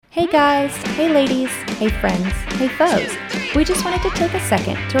Hey guys, hey ladies, hey friends, hey foes. We just wanted to take a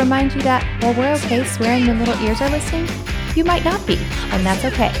second to remind you that while we're okay swearing when little ears are listening, you might not be, and that's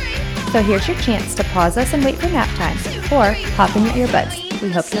okay. So here's your chance to pause us and wait for nap time, or pop in your earbuds. We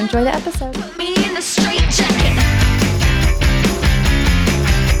hope you enjoy the episode. Me in the straight jacket.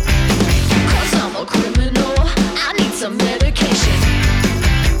 'Cause I'm a criminal. I need some medication.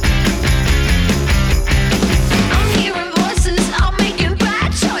 I'm hearing voices. I'm making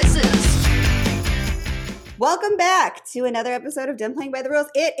bad choices. Welcome back to another episode of Done Playing by the Rules.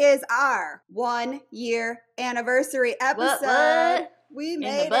 It is our 1 year anniversary episode. What? We In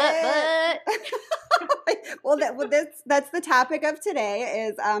made the butt. Well, that's the topic of today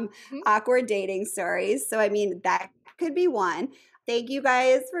is awkward dating stories. So I mean that could be one. Thank you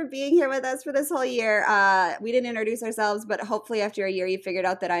guys for being here with us for this whole year. We didn't introduce ourselves, but hopefully after a year you figured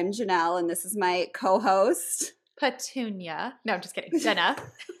out that I'm Janelle and this is my co-host. Petunia. No, I'm just kidding. Jenna.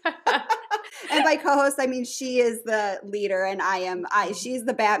 And by co-host, I mean she is the leader and she's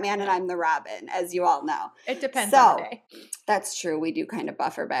the Batman and I'm the Robin, as you all know. It depends on the day. That's true. We do kind of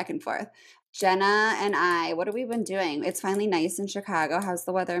buffer back and forth. Jenna and I, what have we been doing? It's finally nice in Chicago. How's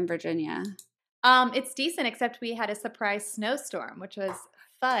the weather in Virginia? It's decent, except we had a surprise snowstorm, which was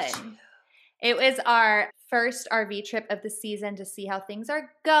fun. It was our first RV trip of the season to see how things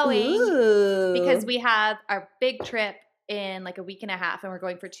are going. Ooh. Because we have our big trip in like a week and a half and we're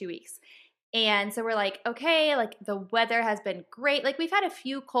going for 2 weeks. And so we're like, okay, like the weather has been great. Like we've had a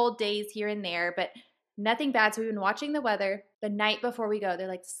few cold days here and there, but nothing bad. So we've been watching the weather. The night before we go, they're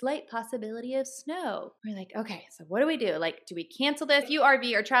like, slight possibility of snow. We're like, okay, so what do we do? Like, do we cancel this? You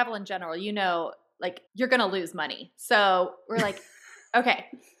RV or travel in general, you know, like you're going to lose money. So we're like, okay.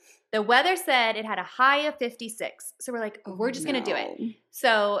 The weather said it had a high of 56. So we're like, we're just going to do it.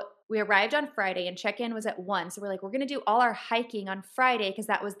 So we arrived on Friday and check-in was at 1. So we're like, we're going to do all our hiking on Friday because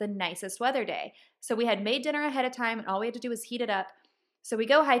that was the nicest weather day. So we had made dinner ahead of time and all we had to do was heat it up. So we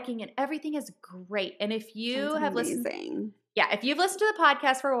go hiking and everything is great. And if you have listened, if you've listened to the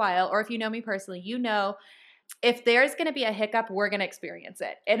podcast for a while or if you know me personally, you know if there's going to be a hiccup, we're going to experience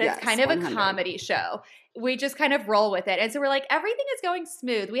it. And it's kind of 100. A comedy show. We just kind of roll with it. And so we're like, everything is going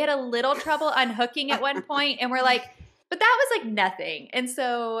smooth. We had a little trouble unhooking at one point and we're like, but that was like nothing. And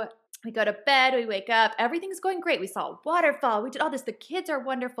so we go to bed, we wake up, everything's going great. We saw a waterfall. We did all this. The kids are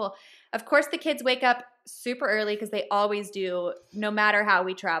wonderful. Of course, the kids wake up super early because they always do, no matter how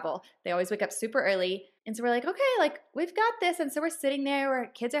we travel. They always wake up super early. And so we're like, okay, like we've got this. And so we're sitting there where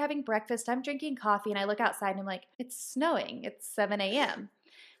kids are having breakfast. I'm drinking coffee and I look outside and I'm like, it's snowing. It's 7 a.m.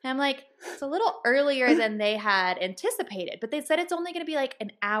 And I'm like, it's a little earlier than they had anticipated, but they said it's only going to be like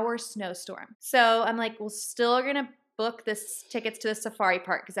an hour snowstorm. So I'm like, we're still going to book this tickets to the safari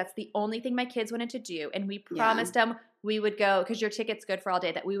park because that's the only thing my kids wanted to do. And we promised them we would go, because your ticket's good for all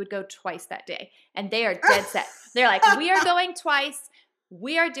day, that we would go twice that day. And they are dead set. They're like, we are going twice.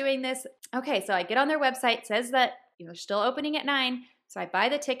 We are doing this. Okay, so I get on their website. It says that they're still opening at 9. So I buy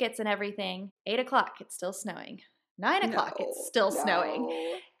the tickets and everything. 8 o'clock, it's still snowing. 9 o'clock, it's still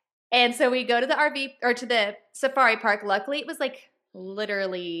snowing. And so we go to the RV or to the safari park. Luckily, it was like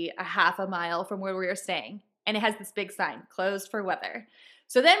literally a half a mile from where we were staying. And it has this big sign, closed for weather.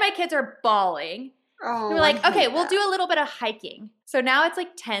 So then my kids are bawling. Oh, and we're like, okay, we'll do a little bit of hiking. So now it's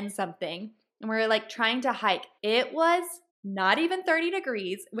like 10 something. And we're like trying to hike. It was not even 30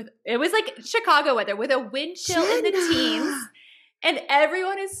 degrees. It was like Chicago weather with a wind chill in the teens. And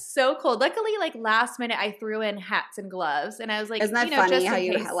everyone is so cold. Luckily, like last minute, I threw in hats and gloves. And I was like, isn't that funny just how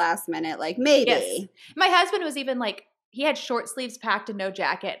you last minute, like maybe. Yes. My husband was even like, he had short sleeves packed and no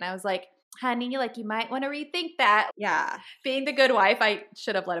jacket. And I was like, honey, like you might want to rethink that. Yeah. Being the good wife, I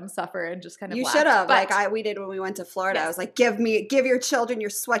should have let him suffer and just kind of You laughed. should have. But like we did when we went to Florida. Yes. I was like, give your children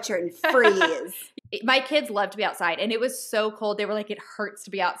your sweatshirt and freeze. My kids love to be outside. And it was so cold. They were like, it hurts to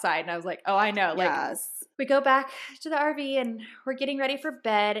be outside. And I was like, oh, I know. Like, yes. We go back to the RV and we're getting ready for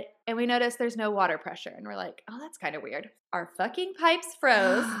bed and we notice there's no water pressure. And we're like, oh, that's kind of weird. Our fucking pipes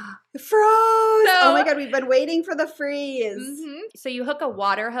froze. Oh my God, we've been waiting for the freeze. Mm-hmm. So you hook a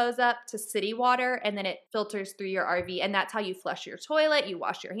water hose up to city water and then it filters through your RV. And that's how you flush your toilet, you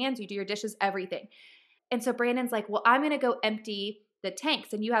wash your hands, you do your dishes, everything. And so Brandon's like, well, I'm going to go empty the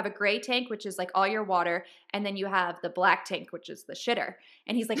tanks. And you have a gray tank, which is like all your water. And then you have the black tank, which is the shitter.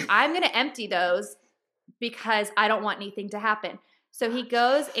 And he's like, I'm going to empty those because I don't want anything to happen. So he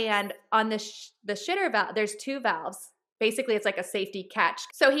goes and on the shitter valve, there's 2 valves. Basically, it's like a safety catch.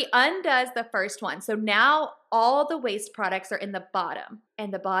 So he undoes the first one. So now all the waste products are in the bottom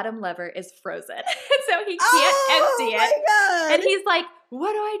and the bottom lever is frozen. So he can't empty it. My God. And he's like,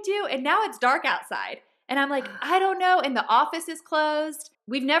 what do I do? And now it's dark outside. And I'm like, I don't know. And the office is closed.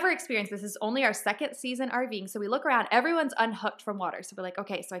 we've never experienced this. This is only our second season RVing. So we look around, everyone's unhooked from water. So we're like,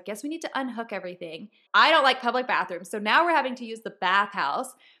 okay, so I guess we need to unhook everything. I don't like public bathrooms. So now we're having to use the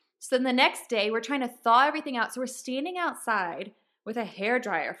bathhouse. So then the next day we're trying to thaw everything out. So we're standing outside with a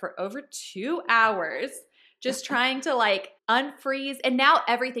hairdryer for over 2 hours, just trying to like unfreeze. And now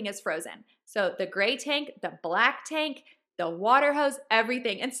everything is frozen. So the gray tank, the black tank, the water hose,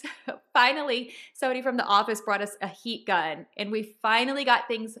 everything. And so finally, somebody from the office brought us a heat gun and we finally got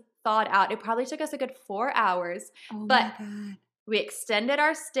things thawed out. It probably took us a good 4 hours, but we extended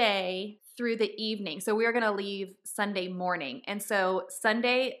our stay through the evening. So we were going to leave Sunday morning. And so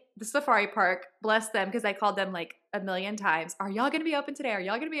Sunday, the safari park, bless them, because I called them like a million times. Are y'all going to be open today? Are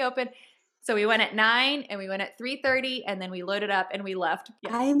y'all going to be open? So we went at 9 and we went at 3:30 and then we loaded up and we left.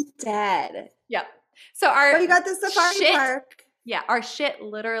 Yeah. I'm dead. Yep. So our you got the safari park. Yeah, our shit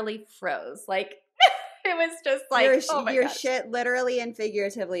literally froze. Like it was just like your shit literally and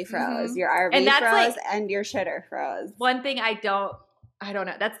figuratively froze. Mhm. Your RV And that's froze like- and your shitter froze. one thing I don't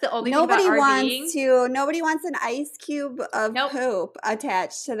know. That's the only Nobody thing about wants RVing. nobody wants an ice cube of Nope. poop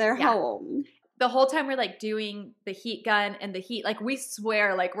attached to their Yeah. home. The whole time we're like doing the heat gun and the heat, like we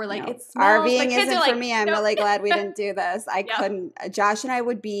swear, like we're like, No. it smells. RVing My kids isn't are for like, me. I'm "Nope." really glad we didn't do this. I Yep. couldn't. Josh and I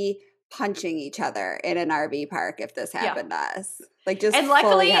would be punching each other in an RV park if this happened to us. Like just And fully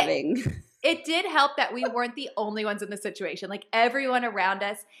luckily- having. It did help that we weren't the only ones in the situation. Like everyone around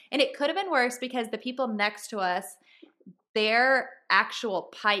us, and it could have been worse because the people next to us, their actual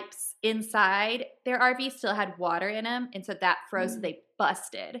pipes inside their RV still had water in them, and so that froze. So they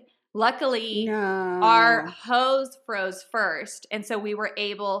busted. Luckily, No. our hose froze first, and so we were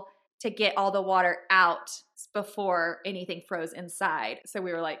able to get all the water out before anything froze inside. So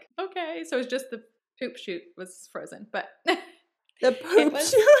we were like, okay. So it was just the poop chute was frozen, but The poop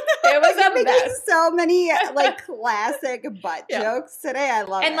was- chute. it was You're a making mess. so many like classic butt Yeah. jokes today. I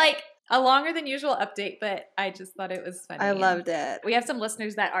love it. And like a longer than usual update, but I just thought it was funny. I loved it. We have some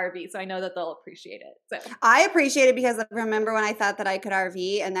listeners that RV, so I know that they'll appreciate it. So I appreciate it because I remember when I thought that I could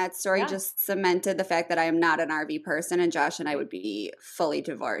RV, and that story Yeah. just cemented the fact that I am not an RV person, and Josh and I would be fully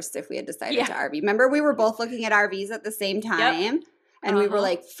divorced if we had decided Yeah. to RV. Remember, we were both looking at RVs at the same time, and we were Uh-huh.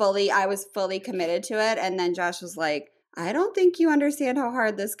 like I was fully committed to it, and then Josh was like, I don't think you understand how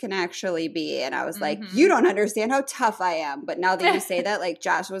hard this can actually be. And I was like, Mhm. you don't understand how tough I am. But now that you say that, like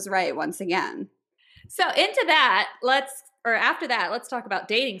Josh was right once again. So into that, after that, let's talk about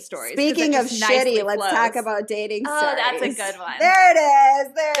dating stories. 'cause it Speaking of just nicely shitty, let's talk flows. about dating Oh, stories. that's a good one. There it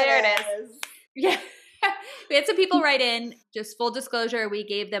is. There There it it is. Yeah. We had some people write in, just full disclosure, we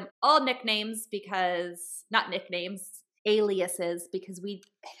gave them all nicknames because, not nicknames, aliases, because we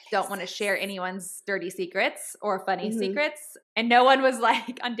don't want to share anyone's dirty secrets or funny Mhm. secrets. And no one was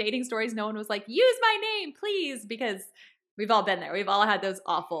like, on dating stories, no one was like, use my name, please, because we've all been there. We've all had those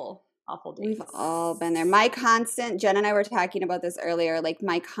awful dates. We've all been there. Jen and I were talking about this earlier. Like,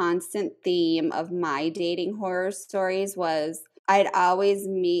 my constant theme of my dating horror stories was I'd always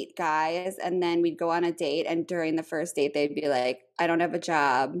meet guys and then we'd go on a date. And during the first date, they'd be like, I don't have a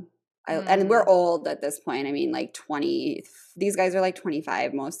job. And we're old at this point. I mean, like 20, these guys are like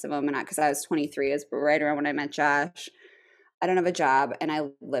 25, most of them. And because I was 23, is right around when I met Josh. I don't have a job and I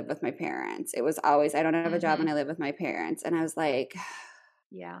live with my parents. It was always, I don't have a job and I live with my parents. And I was like,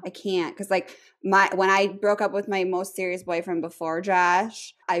 Yeah. I can't. Because like when I broke up with my most serious boyfriend before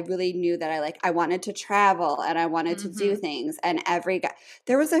Josh, I really knew that I wanted to travel and I wanted to do things. And every guy,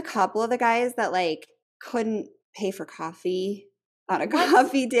 there was a couple of the guys that like couldn't pay for coffee on a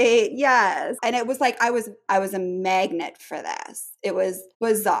coffee date. Yes. And it was like I was a magnet for this. It was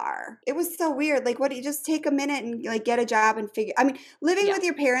bizarre. It was so weird. Like, what do you just take a minute and like get a job and figure, I mean, living with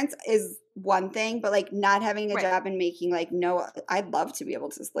your parents is one thing, but like not having a job and making like I'd love to be able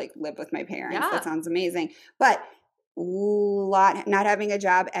to like live with my parents. Yeah. That sounds amazing. But not having a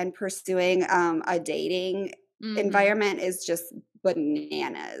job and pursuing a dating environment is just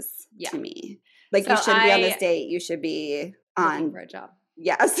bananas to me. Like, So you shouldn't be on this date. You should be looking for a job.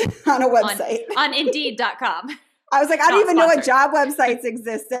 Yes, on a website. On Indeed.com. I was like, I Not don't even know what sponsored. job websites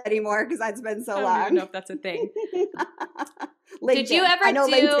exist anymore because it's been so I don't long. even know if that's a thing. LinkedIn. Did you ever I know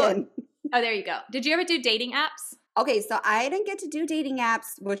do- LinkedIn. Oh, there you go. Did you ever do dating apps? Okay, so I didn't get to do dating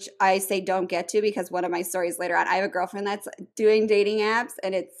apps, which I say don't get to because one of my stories later on, I have a girlfriend that's doing dating apps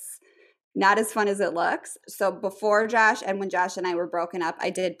and it's not as fun as it looks. So before Josh and when Josh and I were broken up, I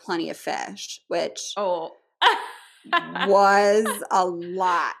did Plenty of Fish, which Oh. was a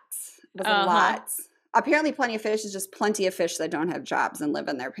lot. Was a Uh-huh. lot. Apparently Plenty of Fish is just plenty of fish that don't have jobs and live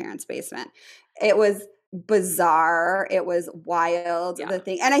in their parents' basement. It was bizarre. It was wild, Yeah. the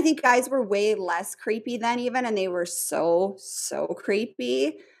thing. And I think guys were way less creepy then even, and they were so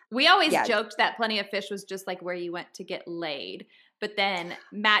creepy. We always Yeah. joked that Plenty of Fish was just like where you went to get laid. But then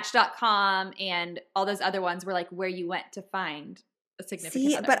Match.com and all those other ones were like where you went to find a significant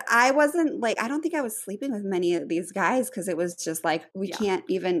See, other. but I wasn't like, I don't think I was sleeping with many of these guys because it was just like, we Yeah. can't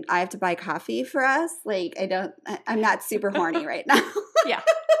even, I have to buy coffee for us. Like, I'm not super horny right now. Yeah.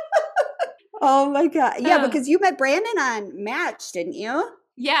 Oh my God. Yeah, Oh. because you met Brandon on Match, didn't you?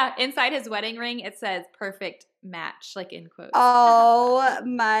 Yeah. Inside his wedding ring, it says perfect match, like in quotes. Oh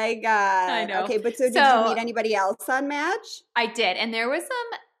my God. I know. Okay, but so did you So- meet anybody else on Match? I did. And there was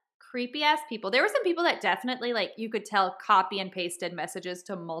some creepy ass people. There were some people that definitely, like, you could tell copy and pasted messages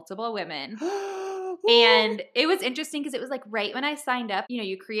to multiple women. And it was interesting because it was like right when I signed up, you know,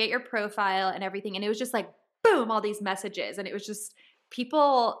 you create your profile and everything. And it was just like, boom, all these messages. And it was just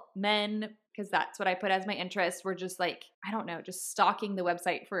people, men, because that's what I put as my interest, were just like, I don't know, just stalking the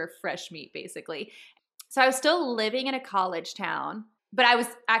website for fresh meat, basically. So I was still living in a college town, but I was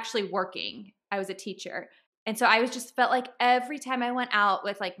actually working. I was a teacher. And so I was just felt like every time I went out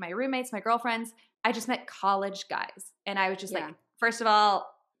with like my roommates, my girlfriends, I just met college guys. And I was just Yeah. like, first of all,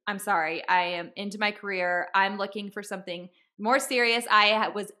 I'm sorry. I am into my career. I'm looking for something more serious. I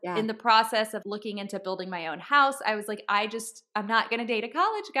was Yeah. in the process of looking into building my own house. I was like, I'm not going to date a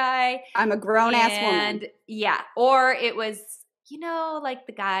college guy. I'm a grown ass woman. And yeah, or it was, you know, like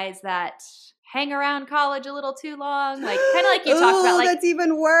the guys that hang around college a little too long, like kind of like you talked about, Ooh, like that's even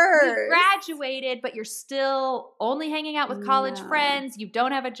you worse. graduated, but you're still only hanging out with college No. friends. You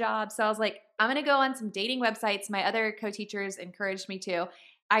don't have a job. So I was like, I'm going to go on some dating websites. My other co-teachers encouraged me to.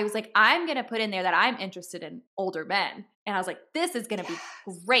 I was like, I'm going to put in there that I'm interested in older men. And I was like, this is going to be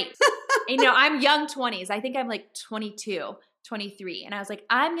great. And, you know, I'm young 20s. I think I'm like 22, 23. And I was like,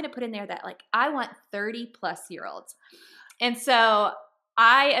 I'm going to put in there that like, I want 30 plus year olds. And so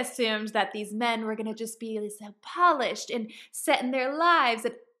I assumed that these men were going to just be so polished and set in their lives.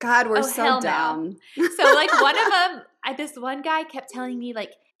 And God, we're Oh, so hell no. dumb. so like one of them, this one guy kept telling me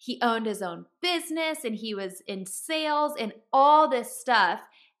like he owned his own business and he was in sales and all this stuff.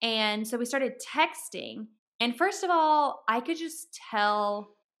 And so we started texting. And first of all, I could just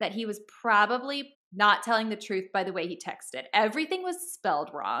tell that he was probably not telling the truth by the way he texted. Everything was spelled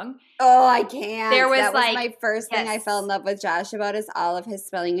wrong. Oh, I can't. There was, that was like- my first thing I yes. fell in love with Josh about is all of his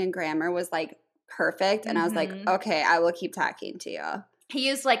spelling and grammar was like perfect. And I was like, Mhm. okay, I will keep talking to you. He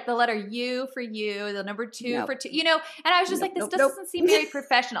used like the letter U for you, the number 2 Nope. for 2, you know, and I was just Nope, like, this nope, doesn't nope. seem very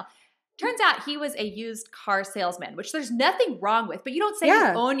professional. Turns out he was a used car salesman, which there's nothing wrong with, but you don't say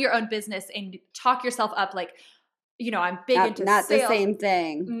Yeah. you own your own business and talk yourself up like, you know, I'm big into Not the sales. same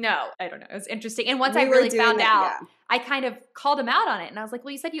thing. No, I don't know. It was interesting. And once We I were really doing found that, out, yeah. I kind of called him out on it. And I was like,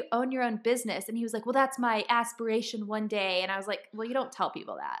 well, you said you own your own business. And he was like, well, that's my aspiration one day. And I was like, well, you don't tell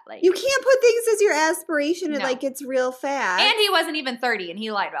people that. Like, You can't put things as your aspiration. It No. like gets real fast. and he wasn't even 30 and he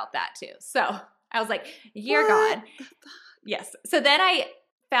lied about that too. So I was like, you're What gone. Yes. So then I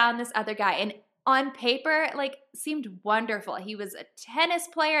found this other guy and on paper, like seemed wonderful. He was a tennis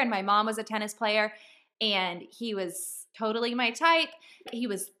player and my mom was a tennis player and he was totally my type. He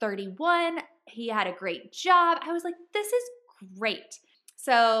was 31. He had a great job. I was like, this is great.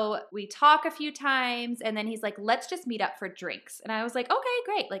 So we talk a few times and then he's like, let's just meet up for drinks. And I was like, okay,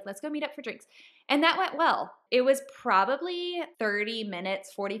 great. Like, let's go meet up for drinks. And that went well. It was probably 30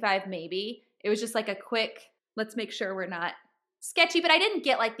 minutes, 45 maybe. It was just like a quick, let's make sure we're not sketchy, but I didn't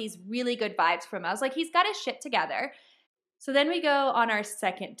get like these really good vibes from him. I was like, he's got his shit together. So then we go on our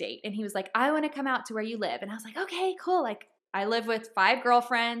second date and he was like, I want to come out to where you live. And I was like, okay, cool. Like I live with 4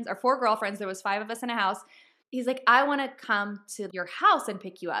 girlfriends. There was 5 of us in a house. He's like, I want to come to your house and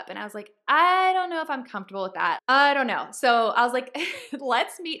pick you up. And I was like, I don't know if I'm comfortable with that. I don't know. So I was like,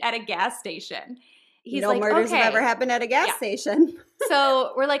 let's meet at a gas station. He's no like, murders okay. have ever happened at a gas Yeah. station.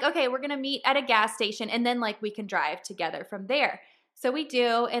 So we're like, okay, we're going to meet at a gas station and then like we can drive together from there. So we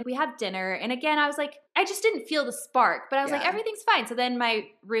do, and we have dinner. And again, I was like, I just didn't feel the spark, but I was like, Yeah. everything's fine. So then my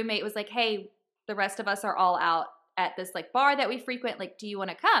roommate was like, hey, the rest of us are all out at this like bar that we frequent. Like, do you want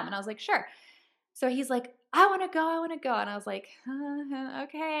to come? And I was like, sure. So he's like, I want to go. And I was like,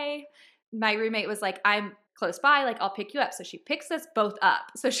 okay. My roommate was like, I'm close by. Like, I'll pick you up. So she picks us both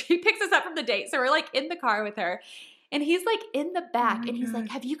up. So she picks us up from the date. So we're like in the car with her. And he's like in the back. my And he's like,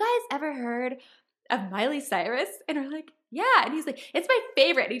 God. have you guys ever heard of Miley Cyrus? And we're like, yeah. And he's like, it's my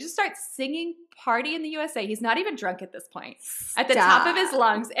favorite. And he just starts singing Party in the USA. He's not even drunk at this point. At the top of his Stop.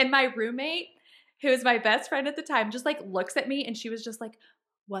 lungs. And my roommate, who was my best friend at the time, just like looks at me and she was just like,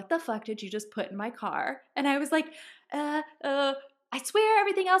 what the fuck did you just put in my car? And I was like, I swear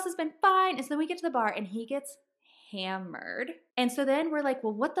everything else has been fine. And so then we get to the bar and he gets hammered. And so then we're like,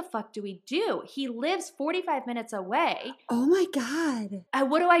 well, what the fuck do we do? He lives 45 minutes away. Oh my God.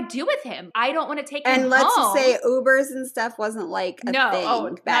 What do I do with him? I don't want to take him And home. let's just say Ubers and stuff wasn't like a thing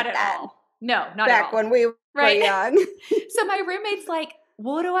back not at then. all. No, not Back at all. when we were young. So my roommate's like,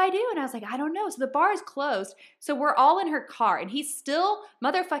 what do I do? And I was like, I don't know. So the bar is closed. So we're all in her car and he's still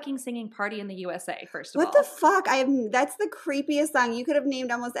motherfucking singing Party in the USA, first of all. What the fuck? That's the creepiest song. You could have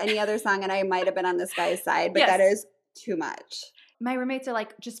named almost any other song and I might have been on this guy's side, but Yes. that is too much. My roommates are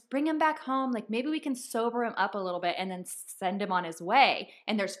like, just bring him back home. Like maybe we can sober him up a little bit and then send him on his way.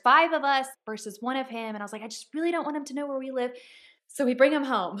 And there's 5 of us versus 1 of him. And I was like, I just really don't want him to know where we live. So we bring him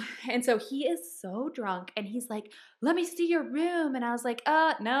home. And so he is so drunk and he's like, let me see your room. And I was like,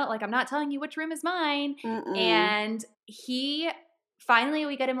 no, like I'm not telling you which room is mine. And finally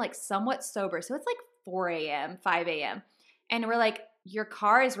we get him like somewhat sober. So it's like 4 a.m., 5 a.m. And we're like, your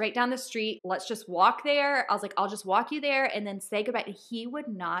car is right down the street. Let's just walk there. I was like, I'll just walk you there and then say goodbye. And he would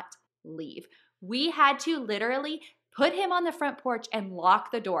not leave. We had to literally put him on the front porch and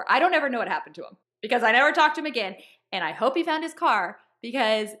lock the door. I don't ever know what happened to him because I never talked to him again. And I hope he found his car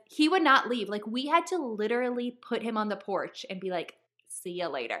because he would not leave. Like we had to literally put him on the porch and be like, see you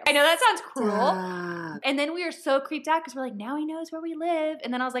later. I know that sounds cruel. Stop. And then we were so creeped out because we're like, now he knows where we live.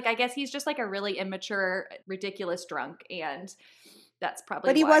 And then I was like, I guess he's just like a really immature, ridiculous drunk. And that's probably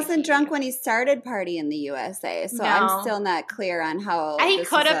But he why wasn't drunk when he started Party in the USA. So No. I'm still not clear on how He this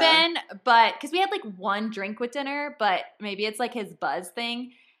could is have been, but because we had like 1 drink with dinner, but maybe it's like his buzz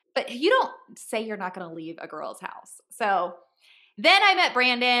thing. But you don't say you're not going to leave a girl's house. So then I met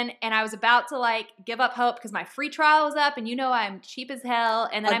Brandon and I was about to like give up hope because my free trial was up and you know I'm cheap as hell.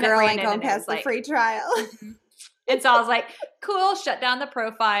 And then I met girl Brandon ain't going and it past was the like, free trial. and so I was like, cool, shut down the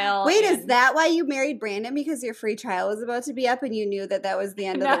profile. Wait, is and- that why you married Brandon? Because your free trial was about to be up and you knew that was the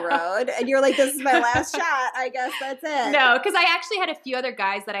end of the No. road? And you're like, this is my last shot. I guess that's it. No, because I actually had a few other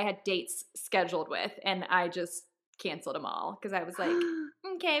guys that I had dates scheduled with and I just canceled them all because I was like,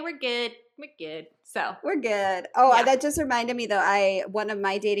 okay, we're good. We're good. So We're good. Oh, Yeah. that just reminded me though. One of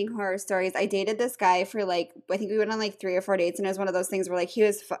my dating horror stories. I dated this guy for like I think we went on like 3 or 4 dates, and it was one of those things where like he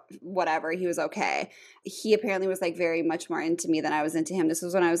was whatever, he was okay. He apparently was like very much more into me than I was into him. This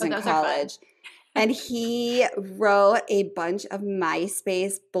was when I was in those are fun. college, and he wrote a bunch of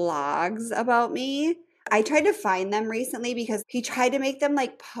MySpace blogs about me. I tried to find them recently because he tried to make them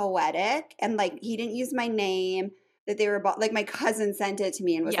like poetic, and like he didn't use my name. That they were about like my cousin sent it to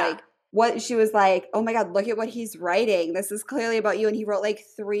me and was Yeah. like. What she was like, oh my God, look at what he's writing. This is clearly about you. And he wrote like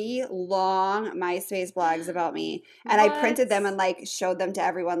 3 long MySpace blogs about me. And I printed them and like showed them to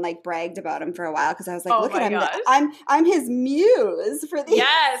everyone, like bragged about him for a while because I was like, Oh look at my him. gosh. I'm his muse for these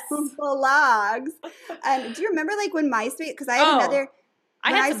Yes. blogs. And do you remember like when MySpace, because I had another.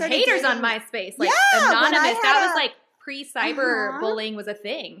 I when had some started haters on dating- MySpace, like Yeah, when I anonymous. had That a- was like pre-cyber Uh-huh. bullying was a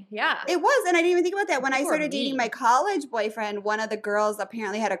thing. Yeah. It was, and I didn't even think about that. When I People were started dating mean. my college boyfriend, one of the girls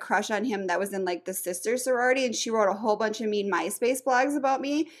apparently had a crush on him that was in like the sister sorority, and she wrote a whole bunch of mean MySpace blogs about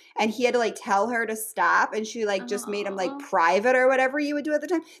me, and he had to like tell her to stop, and she like just made him like Aw. private or whatever you would do at the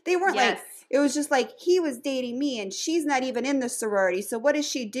time. They weren't like, Yes. it was just like he was dating me, and she's not even in the sorority, so what is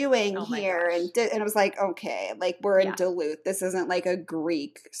she doing Oh my here? gosh. And it was like, okay, like we're in Yeah. Duluth. This isn't like a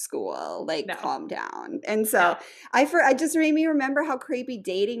Greek school. Like, No. calm down. And so. No. I just made me remember how creepy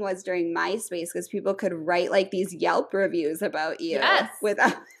dating was during MySpace because people could write like these Yelp reviews about you. Yes.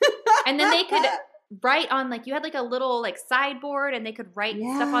 Without And then they could write on like you had like a little like sideboard and they could write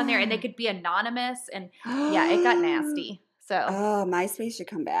stuff on there and they Yeah. could be anonymous and yeah, it got nasty. So Oh, MySpace should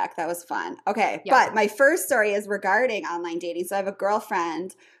come back. That was fun. Okay. Yeah. But my first story is regarding online dating. So I have a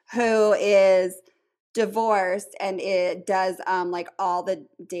girlfriend who is divorced and it does like all the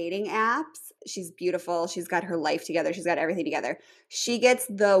dating apps. She's beautiful. She's got her life together. She's got everything together. She gets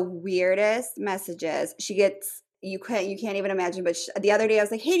the weirdest messages. She gets you can't even imagine. But the other day I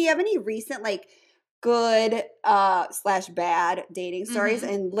was like, hey, do you have any recent like good / bad dating stories? Mhm.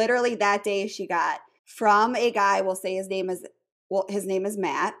 And literally that day she got from a guy. We'll say his name is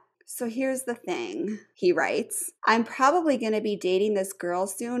Matt. So here's the thing, he writes, I'm probably going to be dating this girl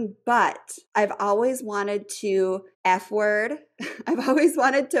soon, but I've always wanted to F-word. I've always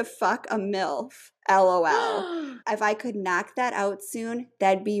wanted to fuck a MILF, LOL. If I could knock that out soon,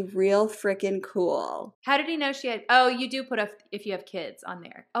 that'd be real freaking cool. How did he know she had? Oh, you do put if you have kids on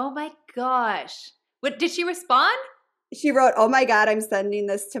there. Oh my gosh. What did she respond? She wrote, oh my God, I'm sending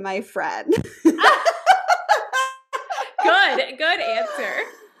this to my friend. Good answer.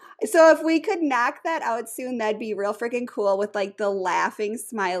 So if we could knock that out soon, that'd be real freaking cool with like the laughing,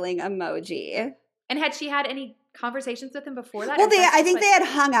 smiling emoji. And had she had any conversations with him before that? Well, Or that's I just think what- they had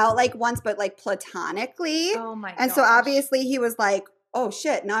hung out like once, but like platonically. Oh my And so gosh. obviously he was like, oh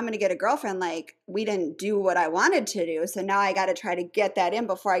shit, now I'm going to get a girlfriend. Like we didn't do what I wanted to do. So now I got to try to get that in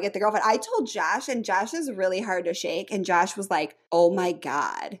before I get the girlfriend. I told Josh, and Josh is really hard to shake. And Josh was like, oh my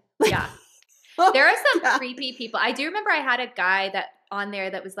God. Yeah. There are some God. creepy people. I do remember I had a guy that on there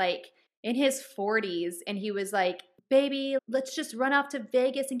that was like in his 40s, and he was like, baby, let's just run off to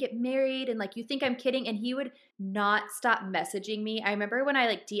Vegas and get married. And like, you think I'm kidding? And he would not stop messaging me. I remember when I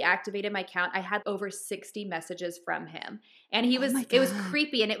like deactivated my account, I had over 60 messages from him. And he was, my it was God.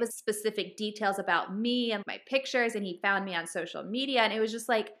 creepy, and it was specific details about me and my pictures. And he found me on social media. And it was just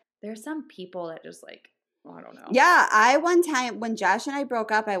like, there's some people that just like, I don't know. Yeah, I one time when Josh and I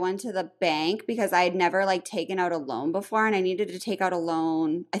broke up, I went to the bank because I had never like taken out a loan before, and I needed to take out a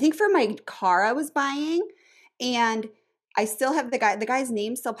loan, I think for my car I was buying. And I still have the guy's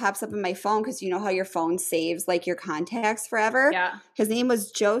name still pops up in my phone because you know how your phone saves like your contacts forever. Yeah. His name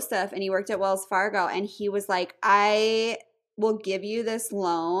was Joseph, and he worked at Wells Fargo, and he was like, I will give you this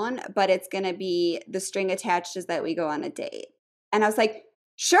loan, but it's going to be, the string attached is that we go on a date. And I was like,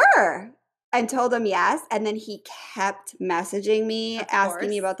 sure. And told him yes. And then he kept messaging me, Of asking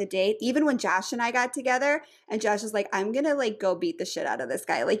me course. about the date. Even when Josh and I got together, and Josh was like, I'm going to like go beat the shit out of this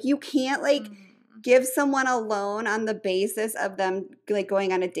guy. Like you can't like give someone a loan on the basis of them like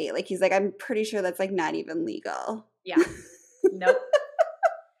going on a date. Like he's like, I'm pretty sure that's like not even legal. Yeah. Nope.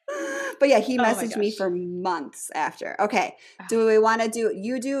 But yeah, he Oh my messaged me gosh. for months after. Okay. Do we want to do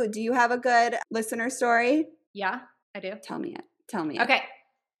you have a good listener story? Yeah, I do. Tell me it. Tell me it. Okay.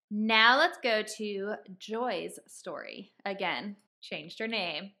 Now let's go to Joy's story. Again, changed her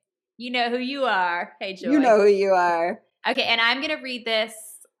name. You know who you are. Hey, Joy. You know who you are. Okay, and I'm going to read this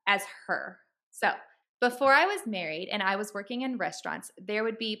as her. So, before I was married and I was working in restaurants, there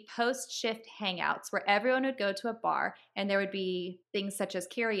would be post-shift hangouts where everyone would go to a bar, and there would be things such as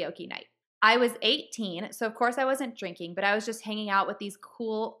karaoke night. I was 18, so of course I wasn't drinking, but I was just hanging out with these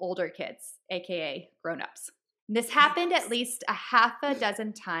cool older kids, aka grown-ups. This happened at least a half a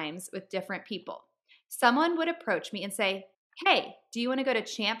dozen times with different people. Someone would approach me and say, hey, do you want to go to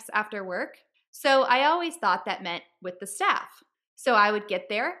Champs after work? So I always thought that meant with the staff. So I would get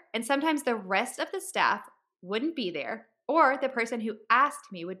there, and sometimes the rest of the staff wouldn't be there, or the person who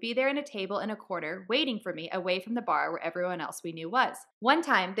asked me would be there in a table in a corner waiting for me away from the bar where everyone else we knew was. One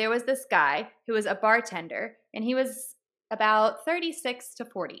time, there was this guy who was a bartender, and he was about 36 to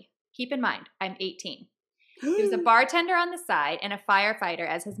 40. Keep in mind, I'm 18. He was a bartender on the side and a firefighter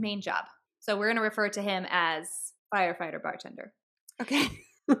as his main job. So we're going to refer to him as firefighter bartender. Okay.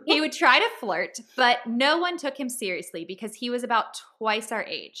 He would try to flirt, but no one took him seriously because he was about twice our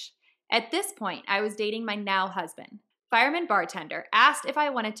age. At this point, I was dating my now husband. Fireman bartender asked if I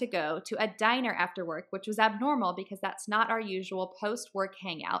wanted to go to a diner after work, which was abnormal because that's not our usual post-work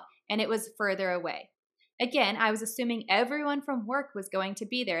hangout, and it was further away. Again, I was assuming everyone from work was going to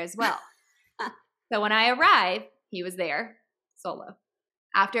be there as well. So when I arrived, he was there, solo.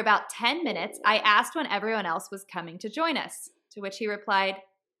 After about 10 minutes, I asked when everyone else was coming to join us, to which he replied,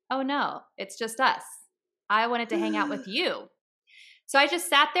 oh no, it's just us. I wanted to hang out with you. So I just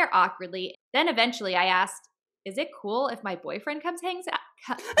sat there awkwardly. Then eventually I asked, is it cool if my boyfriend comes hangs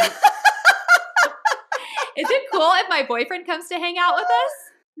out? Is it cool if my boyfriend comes to hang out with us?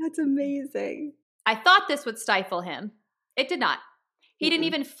 That's amazing. I thought this would stifle him. It did not. He didn't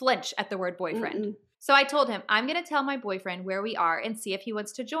even flinch at the word boyfriend. So I told him, I'm going to tell my boyfriend where we are and see if he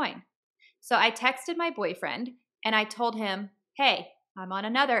wants to join. So I texted my boyfriend and I told him, hey, I'm on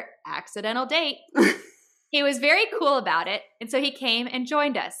another accidental date. He was very cool about it. And so he came and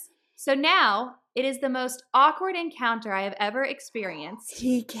joined us. So now it is the most awkward encounter I have ever experienced.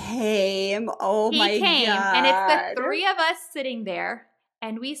 He came. Oh my God. He came, and it's the three of us sitting there,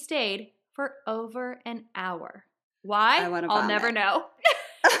 and we stayed for over an hour. Why? I wanna I'll vomit. never know.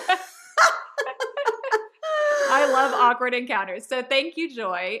 I love awkward encounters. So thank you,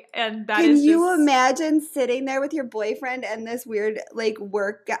 Joy. And that Can is you just, imagine sitting there with your boyfriend and this weird like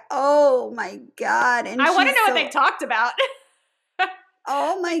work guy? Oh my God. And I want to she's know so- what they talked about.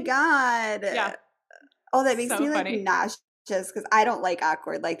 Oh my God. Yeah. Oh, that makes So me like funny. nauseous because I don't like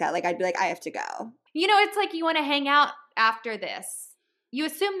awkward like that. Like I'd be like, I have to go. You know, it's like you want to hang out after this. You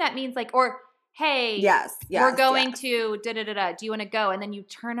assume that means like, or hey, Yes. we're going to da-da-da-da. Do you want to go? And then you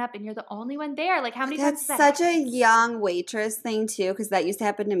turn up and you're the only one there. Like how many That's times has that such a happened? young waitress thing too, because that used to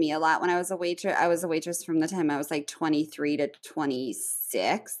happen to me a lot when I was a waitress. I was a waitress from the time I was like 23 to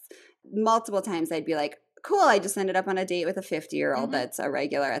 26. Multiple times I'd be like, cool, I just ended up on a date with a 50-year-old Mhm. that's a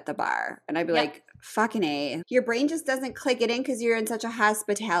regular at the bar. And I'd be Yep. like, Fucking A. Your brain just doesn't click it in because you're in such a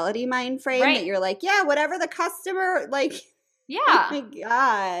hospitality mind frame Right. that you're like, yeah, whatever the customer, like, oh Yeah. my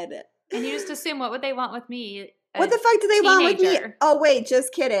God. And you just assume, what would they want with me? What the fuck do they want with me? teenager. Oh, wait,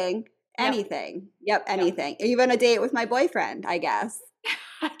 just kidding. Yep. Anything. Yep, anything. Even a date with my boyfriend, I guess.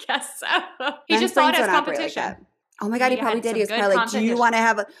 I guess so. He Men's just saw it brains as don't operate like competition. that. Oh my God, he You probably had did. some He was good probably like, do you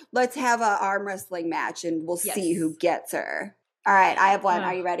competition. want to let's have a arm wrestling match and we'll see who gets her. All right, I have one.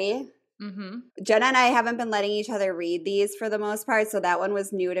 Are you ready? Mm-hmm. Jenna and I haven't been letting each other read these for the most part, so that one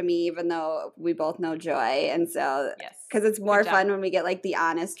was new to me, even though we both know Joy. And so, because it's more fun when we get like the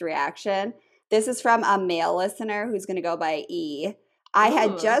honest reaction. This is from a male listener who's going to go by E. I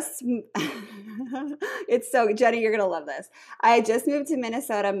had just, it's so, Jenny, you're going to love this. I had just moved to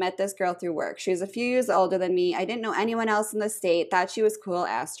Minnesota, met this girl through work. She was a few years older than me. I didn't know anyone else in the state, thought she was cool,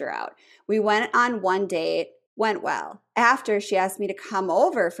 asked her out. We went on one date, went well. After, she asked me to come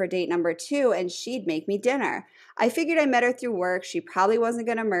over for date number 2 and she'd make me dinner. I figured I met her through work. She probably wasn't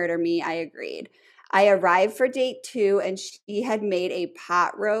going to murder me. I agreed. I arrived for date 2 and she had made a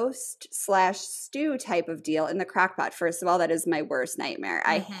pot roast / stew type of deal in the crock pot. First of all, that is my worst nightmare. Mm-hmm.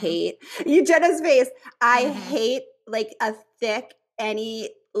 I hate Jenna's face. I hate like a thick you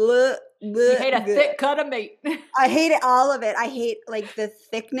hate a thick cut of meat. I hate it, all of it. I hate like the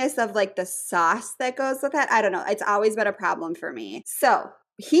thickness of like the sauce that goes with that. I don't know. It's always been a problem for me. So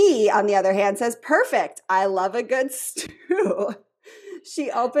he, on the other hand, says, perfect. I love a good stew.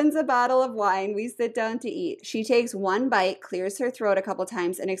 She opens a bottle of wine. We sit down to eat. She takes one bite, clears her throat a couple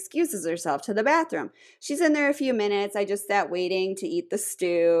times, and excuses herself to the bathroom. She's in there a few minutes. I just sat waiting to eat the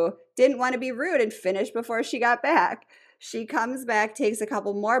stew. Didn't want to be rude and finish before she got back. She comes back, takes a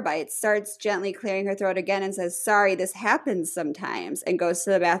couple more bites, starts gently clearing her throat again and says, sorry, this happens sometimes, and goes to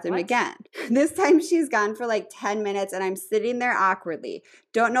the bathroom again. This time she's gone for like 10 minutes and I'm sitting there awkwardly.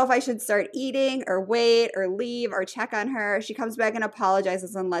 Don't know if I should start eating or wait or leave or check on her. She comes back and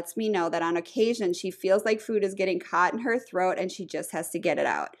apologizes and lets me know that on occasion she feels like food is getting caught in her throat and she just has to get it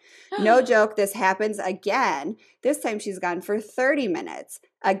out. No joke, this happens again. This time she's gone for 30 minutes.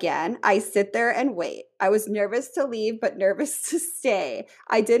 Again, I sit there and wait. I was nervous to leave, but nervous to stay.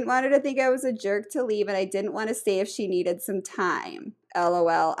 I didn't want her to think I was a jerk to leave, and I didn't want to stay if she needed some time.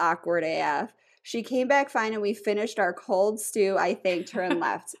 LOL, awkward AF. She came back fine, and we finished our cold stew. I thanked her and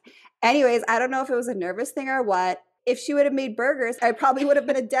left. Anyways, I don't know if it was a nervous thing or what. If she would have made burgers, I probably would have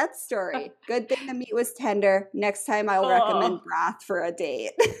been a death story. Good thing the meat was tender. Next time I'll recommend broth for a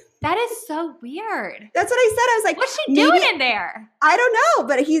date. That is so weird. That's what I said. I was like, what's she doing in there? I don't know.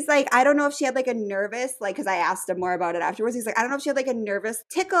 But he's like, I don't know if she had like a nervous, like, because I asked him more about it afterwards. He's like, I don't know if she had like a nervous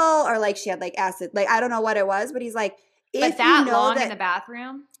tickle or like she had like acid. Like, I don't know what it was. But he's like, if that you know long that, in the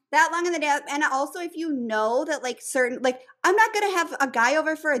bathroom? That long in the day. And also if you know that like certain, like I'm not going to have a guy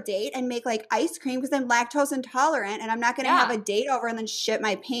over for a date and make like ice cream because I'm lactose intolerant, and I'm not going to have a date over and then shit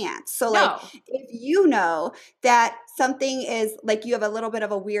my pants. So like if you know that something is like you have a little bit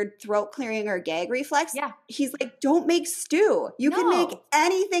of a weird throat clearing or gag reflex, he's like, don't make stew. You can make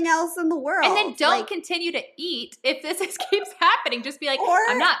anything else in the world. And then don't continue to eat if this keeps happening. Just be like,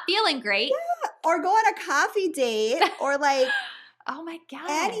 I'm not feeling great. Yeah, or go on a coffee date or like oh my gosh.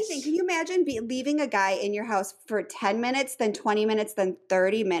 Anything. Can you imagine leaving a guy in your house for 10 minutes, then 20 minutes, then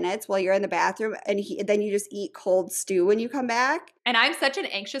 30 minutes while you're in the bathroom, and then you just eat cold stew when you come back? And I'm such an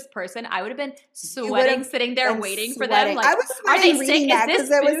anxious person. I would have been sweating, sitting there waiting for them. Like, I was sweating, are they sick? Is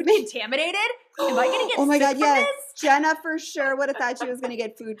this food contaminated? Am I going to get oh my sick God, from yes. this? Jenna for sure would have thought she was going to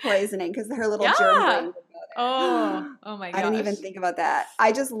get food poisoning because her little germ brain would go there. Oh my gosh. I didn't even think about that.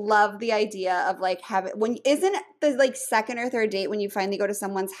 I just love the idea of like isn't the like second or third date when you finally go to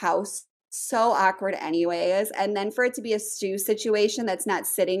someone's house so awkward anyways, and then for it to be a stew situation that's not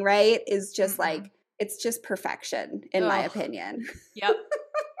sitting right is just like, it's just perfection in my opinion. Yep.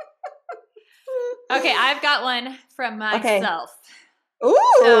 Okay, I've got one from myself. Ooh,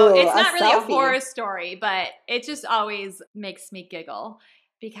 so it's not really selfie. a horror story, but it just always makes me giggle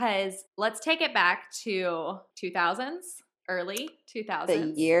because let's take it back to 2000s, early 2000s.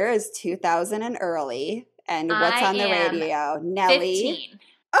 The year is 2000 and early. And what's on the radio? Nelly. 15.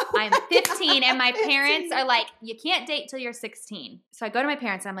 I'm 15 and my parents are like, you can't date till you're 16. So I go to my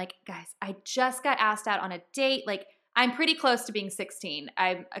parents and I'm like, guys, I just got asked out on a date. Like, I'm pretty close to being 16.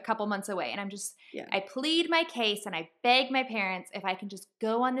 I'm a couple months away. And I'm just, I plead my case and I beg my parents if I can just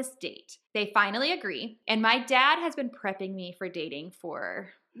go on this date. They finally agree. And my dad has been prepping me for dating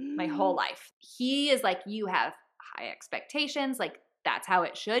for my whole life. He is like, you have high expectations. Like, that's how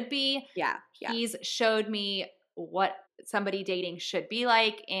it should be. Yeah. He's showed me what somebody dating should be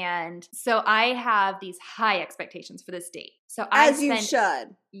like. And so I have these high expectations for this date. So As you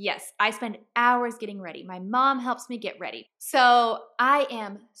should. Yes, I spend hours getting ready. My mom helps me get ready. So I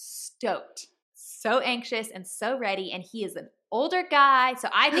am stoked, so anxious and so ready. And he is an older guy. So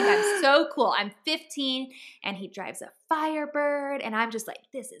I think I'm so cool. I'm 15 and he drives a Firebird. And I'm just like,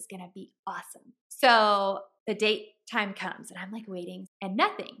 this is going to be awesome. So the date time comes and I'm like waiting and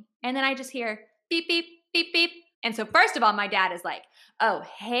nothing. And then I just hear beep, beep, beep, beep. And so first of all, my dad is like, oh,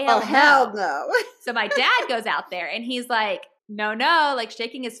 hell no. So my dad goes out there and he's like, no, like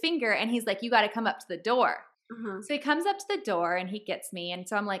shaking his finger. And he's like, you got to come up to the door. So he comes up to the door and he gets me. And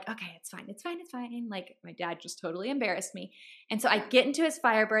so I'm like, okay, it's fine. Like my dad just totally embarrassed me. And so I get into his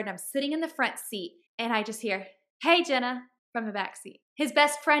Firebird and I'm sitting in the front seat and I just hear, hey, Jenna, from the back seat. His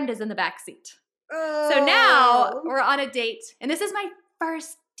best friend is in the back seat. So now we're on a date and this is my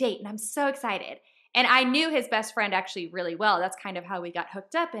first date and I'm so excited. And I knew his best friend actually really well. That's kind of how we got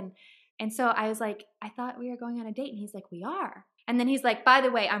hooked up. And so I was like, I thought we were going on a date. And he's like, we are. And then he's like, by the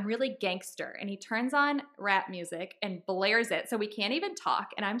way, I'm really gangster. And he turns on rap music and blares it. So we can't even talk.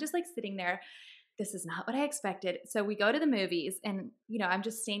 And I'm just like sitting there. This is not what I expected. So we go to the movies and, I'm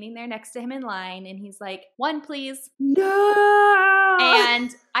just standing there next to him in line. And he's like, one, please. No.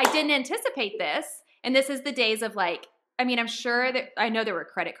 And I didn't anticipate this. And this is the days of like, I'm sure that I know there were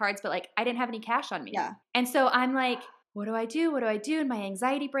credit cards, but like I didn't have any cash on me. Yeah. And so I'm like, what do I do? What do I do in my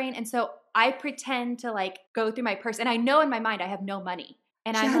anxiety brain? And so I pretend to like go through my purse and I know in my mind I have no money.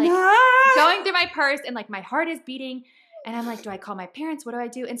 And I'm like going through my purse and like my heart is beating and I'm like, do I call my parents? What do I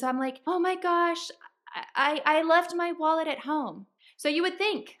do? And so I'm like, oh my gosh, I left my wallet at home. So you would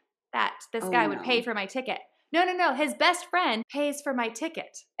think that this guy would pay for my ticket. No. His best friend pays for my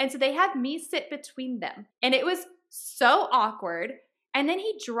ticket. And so they have me sit between them. And it was so awkward. And then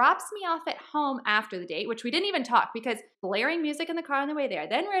he drops me off at home after the date, which we didn't even talk because blaring music in the car on the way there.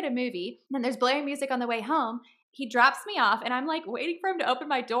 Then we're at a movie. And then there's blaring music on the way home. He drops me off and I'm like waiting for him to open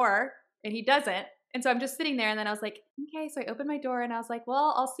my door and he doesn't. And so I'm just sitting there and then I was like, okay. So I opened my door and I was like,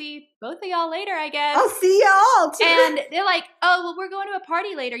 well, I'll see both of y'all later, I guess. I'll see y'all too. And they're like, oh, well, we're going to a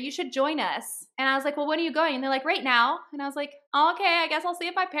party later. You should join us. And I was like, well, when are you going? And they're like, right now. And I was like, oh, okay, I guess I'll see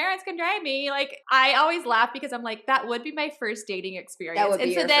if my parents can drive me. Like, I always laugh because I'm like, that would be my first dating experience. That would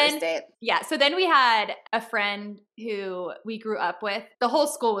be your first date. Yeah. So then we had a friend who we grew up with. The whole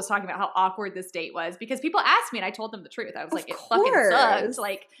school was talking about how awkward this date was because people asked me and I told them the truth. I was like, it fucking sucked.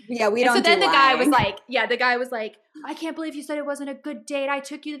 Like, yeah, we don't. So then the guy was like, I can't believe you said it wasn't a good date. I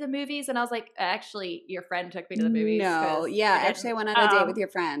took you to the movies. And I was like, actually, your friend took me to the movies. No. Yeah. Actually, I went on a date with your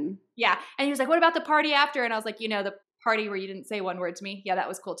friend. Yeah. And he was like, what about the party after? And I was like, the party where you didn't say one word to me. Yeah, that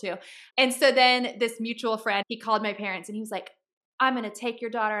was cool too. And so then this mutual friend, he called my parents and he was like, I'm going to take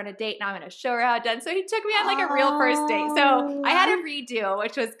your daughter on a date and I'm going to show her how it's done. So he took me on like a real first date. So I had a redo,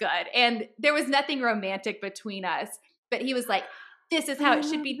 which was good. And there was nothing romantic between us, but he was like, this is how it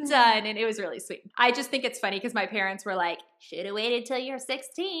should be done. And it was really sweet. I just think it's funny because my parents were like, should have waited till you're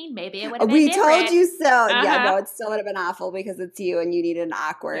 16. Maybe it would have been different. We told you so. Yeah, no, it still would have been awful because it's you and you need an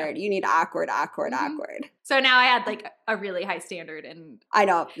awkward. You need awkward. So now I had like a really high standard. And I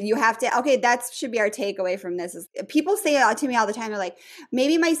know. You have to. Okay, that should be our takeaway from this. Is people say it to me all the time. They're like,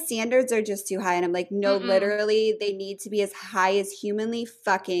 maybe my standards are just too high. And I'm like, no, literally, they need to be as high as humanly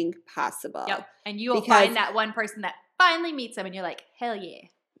fucking possible. Yep. And you will find that one person that finally meets them and you're like, hell yeah.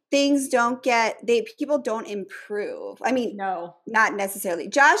 People don't improve. I mean, no, not necessarily.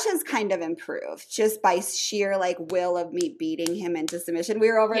 Josh has kind of improved just by sheer like will of me beating him into submission. We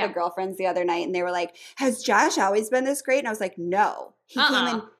were over at a girlfriend's the other night and they were like, has Josh always been this great? And I was like, no, he came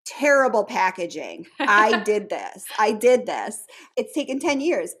in terrible packaging. I did this. It's taken 10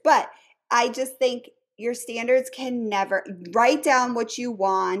 years, but I just think your standards can never write down what you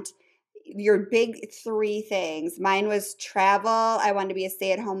want. Your big 3 things. Mine was travel. I wanted to be a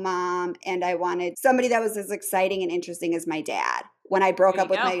stay-at-home mom, and I wanted somebody that was as exciting and interesting as my dad. When I broke up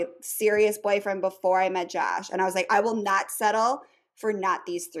with my serious boyfriend before I met Josh, and I was like, I will not settle for not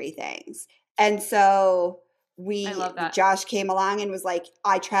these 3 things. And so Josh came along and was like,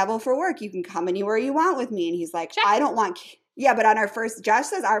 I travel for work. You can come anywhere you want with me. And he's like, I don't want. Yeah, but on Josh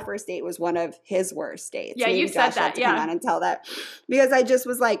says our first date was one of his worst dates. Yeah, you said that. Come on and tell that because I just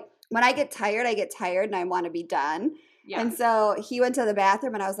was like, when I get tired and I want to be done. Yeah. And so he went to the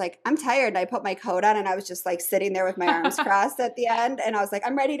bathroom and I was like, I'm tired. And I put my coat on and I was just like sitting there with my arms crossed at the end. And I was like,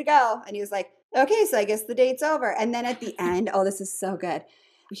 I'm ready to go. And he was like, okay, so I guess the date's over. And then at the end, this is so good.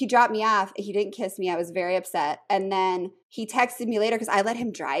 he dropped me off. He didn't kiss me. I was very upset. And then he texted me later because I let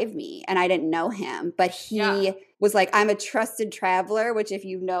him drive me and I didn't know him. But he was like, I'm a trusted traveler, which if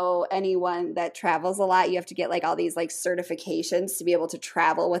you know anyone that travels a lot, you have to get like all these like certifications to be able to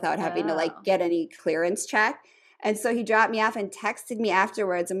travel without having to like get any clearance check. And so he dropped me off and texted me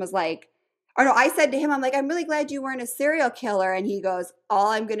afterwards and was like, or no, I said to him, I'm like, I'm really glad you weren't a serial killer. And he goes, all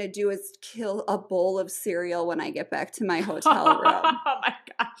I'm going to do is kill a bowl of cereal when I get back to my hotel room. Oh my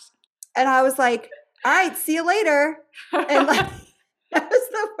gosh. And I was like, all right, see you later. And like, that was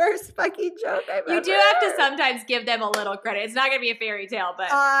the worst fucking joke I've ever You do have to heard. sometimes give them a little credit. It's not going to be a fairy tale, but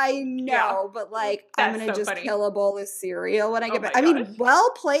I know, but like, I'm That's going to so just funny. kill a bowl of cereal when I get my back. I mean, gosh. well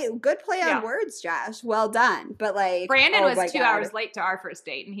played. Good play on Yeah. words, Josh. Well done. But like, Brandon oh was my 2 God. hours late to our first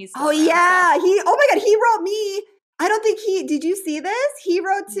date, and he's still Oh around, yeah, so. oh my God, he wrote me. I don't think did you see this? He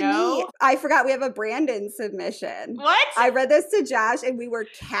wrote to me. No. I forgot we have a Brandon submission. What? I read this to Josh and we were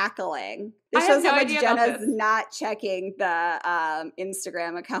cackling. This I have shows no how much idea about Jenna's this. not checking the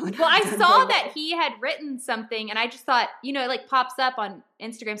Instagram account. Well, I saw that he had written something, and I just thought, you know, it like pops up on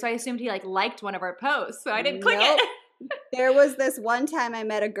Instagram, so I assumed he like liked one of our posts, so I didn't click Nope. it. There was this one time I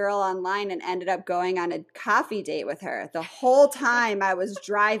met a girl online and ended up going on a coffee date with her. The whole time I was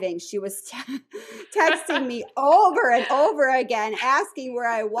driving, she was texting me over and over again, asking where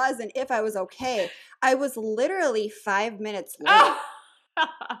I was and if I was okay. I was literally 5 minutes late. Oh.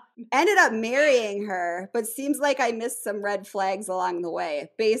 Ended up marrying her, but seems like I missed some red flags along the way.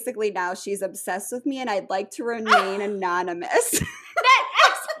 Basically, now she's obsessed with me and I'd like to remain anonymous.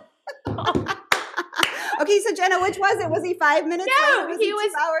 Okay, so Jenna, which was it? Was he 5 minutes late? Or No, he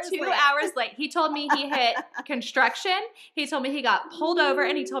was 2 hours 2 late? hours late. He told me he hit construction. He told me he got pulled over,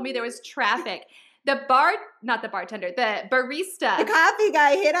 and he told me there was traffic. The barista, The coffee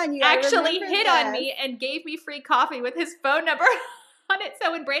guy hit on you. I actually remember hit on this. me and gave me free coffee with his phone number on it.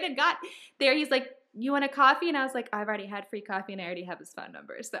 So when Brandon got there, he's like, "You want a coffee?" And I was like, "I've already had free coffee and I already have his phone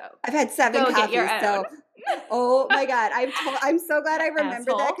number." So I've had 7 Go get coffees. your So, own. oh my God, I'm so glad I remembered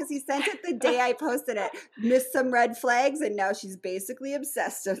that Asshole. because he sent it the day I posted it. Missed some red flags, and now she's basically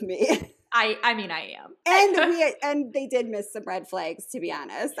obsessed with me. I mean, I am. and they did miss some red flags, to be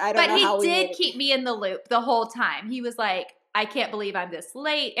honest. I don't But know how we he did made it. keep me in the loop the whole time. He was like, "I can't believe I'm this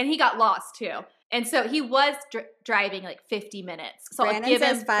late," and he got lost too. And so he was driving like 50 minutes. So Brandon I'll give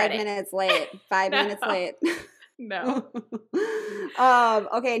says him 5 credit. minutes late. 5 No. minutes late. No.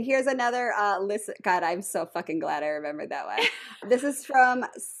 Okay, and here's another listen. God, I'm so fucking glad I remembered that one. This is from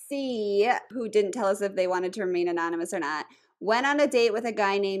C, who didn't tell us if they wanted to remain anonymous or not. Went on a date with a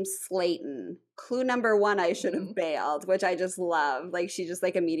guy named Slayton. Clue number 1, I should have bailed, which I just love. Like she just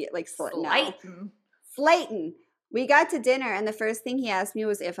like immediate like no. Slayton. Slayton. We got to dinner, and the first thing he asked me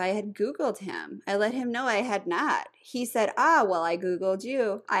was if I had Googled him. I let him know I had not. He said, well, I Googled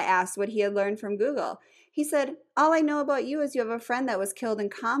you. I asked what he had learned from Google. He said, all I know about you is you have a friend that was killed in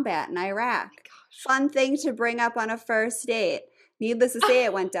combat in Iraq. Fun thing to bring up on a first date. Needless to say,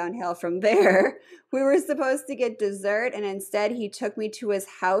 it went downhill from there. We were supposed to get dessert, and instead he took me to his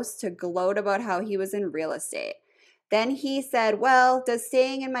house to gloat about how he was in real estate. Then he said, well, does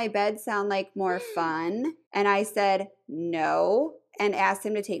staying in my bed sound like more fun? And I said, no, and asked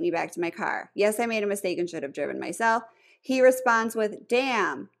him to take me back to my car. Yes, I made a mistake and should have driven myself. He responds with,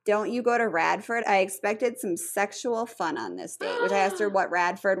 damn, don't you go to Radford? I expected some sexual fun on this date, which I asked her what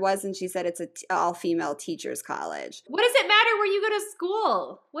Radford was, and she said it's an all-female teachers college. What does it matter where you go to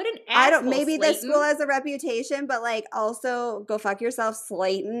school? What an asshole, I don't. Maybe the Slayton. school has a reputation, but like, also go fuck yourself,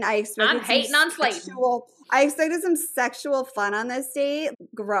 Slayton. I expected I'm hating on Slayton. I expected some sexual fun on this date.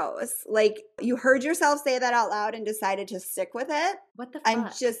 Gross. Like you heard yourself say that out loud and decided to stick with it. What the fuck? I'm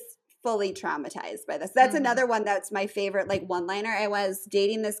just fully traumatized by this. That's Mhm. another one that's my favorite, like one-liner. I was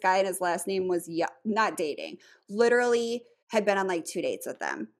dating this guy and his last name was not dating. Literally had been on like 2 dates with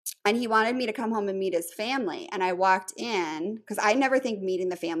them. And he wanted me to come home and meet his family. And I walked in, because I never think meeting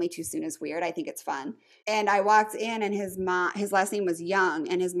the family too soon is weird. I think it's fun. And I walked in and his last name was Young.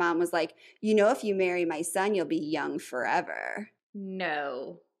 And his mom was like, you know, if you marry my son, you'll be young forever.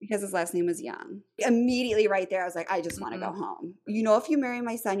 No. Because his last name was Young. Immediately right there, I was like, I just want to go home. You know, if you marry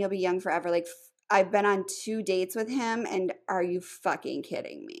my son, you'll be young forever. Like, I've been on 2 dates with him, and are you fucking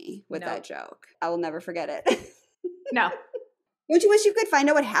kidding me with that joke? I will never forget it. No. Don't you wish you could find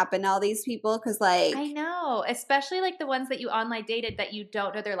out what happened to all these people? Because, like, I know. Especially like the ones that you online dated that you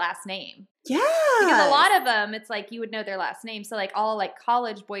don't know their last name. yeah. Because a lot of them, it's like you would know their last name. So like all like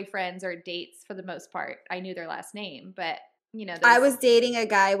college boyfriends or dates for the most part, I knew their last name. But you know, I was dating a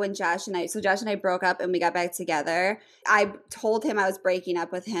guy when Josh and I broke up and we got back together. I told him I was breaking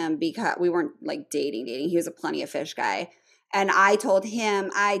up with him because we weren't like dating. He was a Plenty of Fish guy. And I told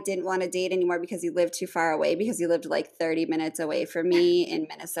him I didn't want to date anymore because he lived too far away, because he lived like 30 minutes away from me in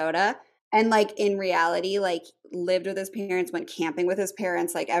Minnesota. And like in reality, like lived with his parents, went camping with his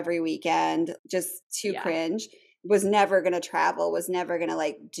parents like every weekend, just too cringe. Was never going to travel, was never going to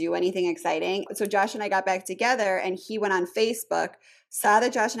like do anything exciting. So Josh and I got back together, and he went on Facebook, saw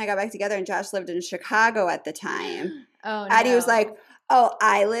that Josh and I got back together, and Josh lived in Chicago at the time. Oh, no. And he was like, oh,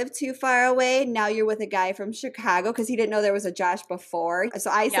 I live too far away. Now you're with a guy from Chicago, because he didn't know there was a Josh before.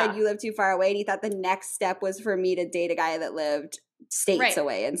 So I said, you live too far away. And he thought the next step was for me to date a guy that lived states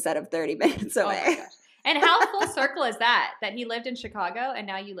away instead of 30 minutes away. Oh my gosh. And how full circle is that he lived in Chicago and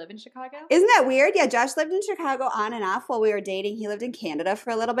now you live in Chicago? Isn't that weird? Yeah, Josh lived in Chicago on and off while we were dating. He lived in Canada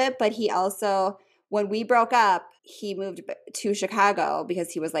for a little bit, but he also, when we broke up, he moved to Chicago because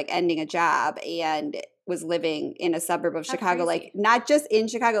he was like ending a job and was living in a suburb of Chicago, like not just in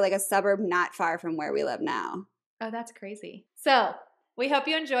Chicago, like a suburb not far from where we live now. Oh, that's crazy. So we hope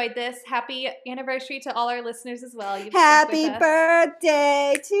you enjoyed this. Happy anniversary to all our listeners as well. Happy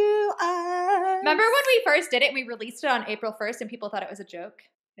birthday to us. Remember when we first did it and we released it on April 1st and people thought it was a joke?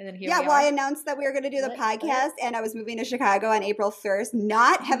 And then here we are. I announced that we were going to do the podcast and I was moving to Chicago on April 1st,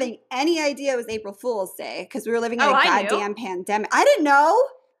 not having any idea it was April Fool's Day because we were living in a goddamn pandemic. I didn't know.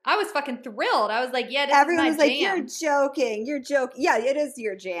 I was fucking thrilled. I was like, yeah, this Everyone is was my like, jam. you're joking. You're joking. Yeah, it is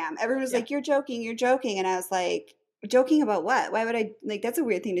your jam. Everyone was like, you're joking. You're joking. And I was like, joking about what? Why would I, like, that's a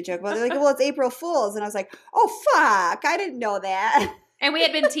weird thing to joke about. They're like, well, it's April Fool's. And I was like, oh, fuck. I didn't know that. And we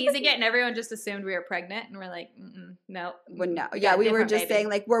had been teasing it and everyone just assumed we were pregnant. And we're like, no. Well, no. Yeah, we were just saying,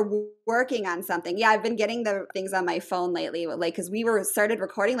 like, we're working on something. Yeah, I've been getting the things on my phone lately, like, because we started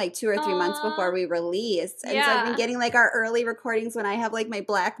recording like 2 or 3 months before we released. And so I've been getting like our early recordings when I have like my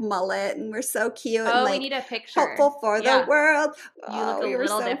black mullet and we're so cute. Oh, and, like, we need a picture. Helpful for the world. You look a we were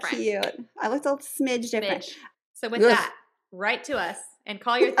little so different. Cute. I looked a smidge different. So with that, write to us and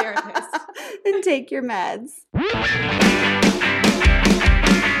call your therapist. And take your meds.